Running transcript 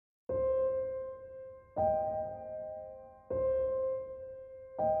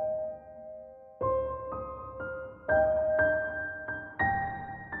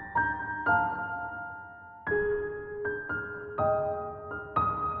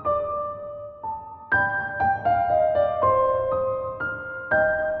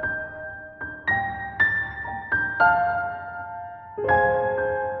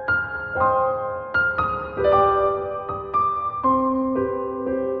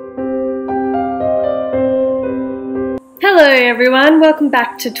everyone, welcome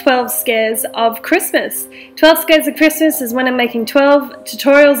back to 12 Scares of Christmas. 12 Scares of Christmas is when I'm making 12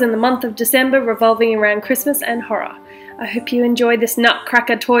 tutorials in the month of December revolving around Christmas and horror. I hope you enjoy this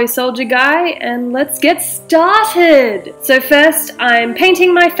Nutcracker toy soldier guy and let's get started! So first I'm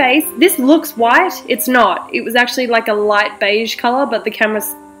painting my face. This looks white, it's not. It was actually like a light beige colour but the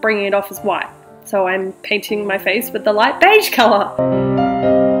camera's bringing it off as white. So I'm painting my face with the light beige colour.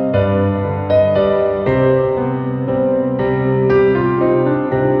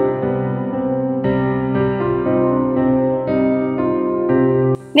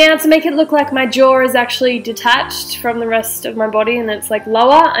 Now to make it look like my jaw is actually detached from the rest of my body and it's like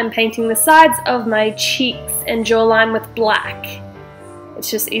lower, I'm painting the sides of my cheeks and jawline with black. It's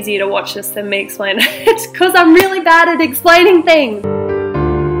just easier to watch this than me explain it because I'm really bad at explaining things.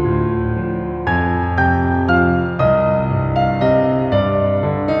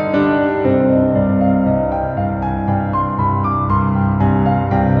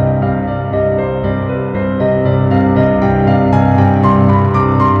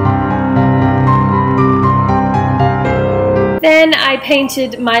 Then I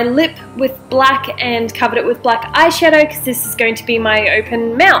painted my lip with black and covered it with black eyeshadow because this is going to be my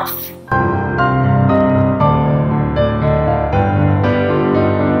open mouth.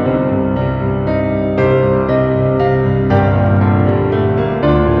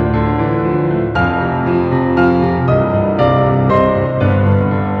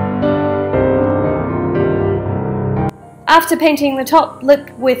 After painting the top lip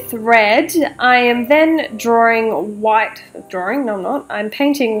with red, I am then drawing white, I'm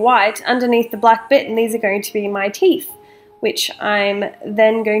painting white underneath the black bit and these are going to be my teeth, which I'm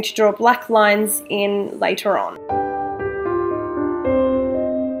then going to draw black lines in later on.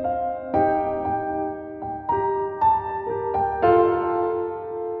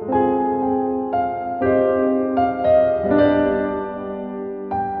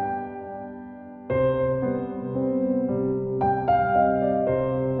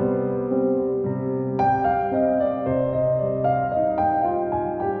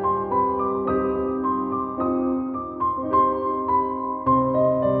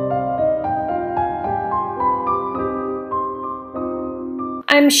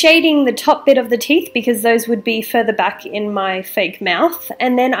 I'm shading the top bit of the teeth because those would be further back in my fake mouth,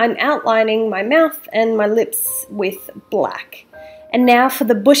 and then I'm outlining my mouth and my lips with black. And now for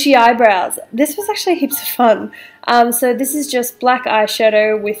the bushy eyebrows. This was actually heaps of fun. So this is just black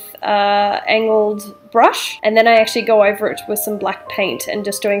eyeshadow with angled brush, and then I actually go over it with some black paint and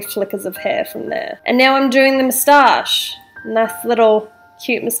just doing flickers of hair from there. And now I'm doing the moustache. Nice little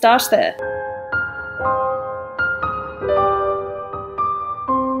cute moustache there.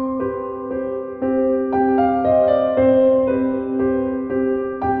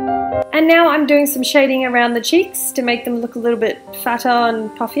 And now I'm doing some shading around the cheeks to make them look a little bit fatter and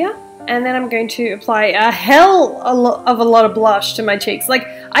puffier. And then I'm going to apply a hell of a lot of blush to my cheeks. Like,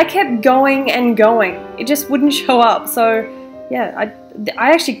 I kept going and going. It just wouldn't show up. So, yeah,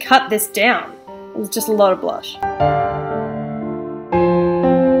 I actually cut this down. It was just a lot of blush.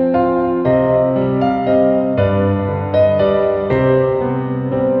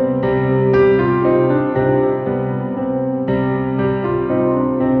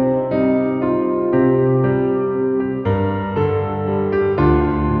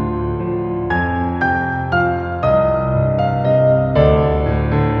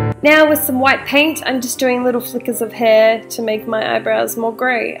 Now with some white paint, I'm just doing little flickers of hair to make my eyebrows more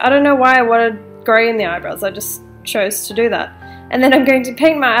grey. I don't know why I wanted grey in the eyebrows, I just chose to do that. And then I'm going to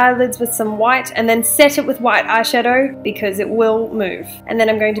paint my eyelids with some white and then set it with white eyeshadow because it will move. And then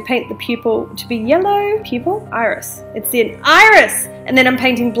I'm going to paint the pupil to be yellow. Pupil? Iris. It's an iris! And then I'm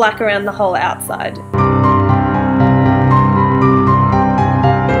painting black around the whole outside.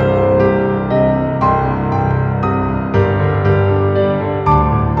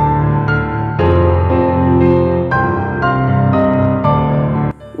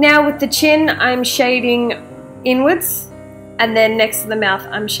 Now with the chin, I'm shading inwards, and then next to the mouth,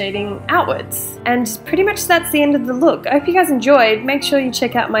 I'm shading outwards. And pretty much that's the end of the look. I hope you guys enjoyed. Make sure you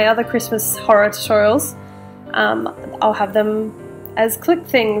check out my other Christmas horror tutorials. I'll have them as clip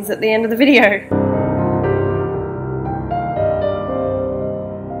things at the end of the video.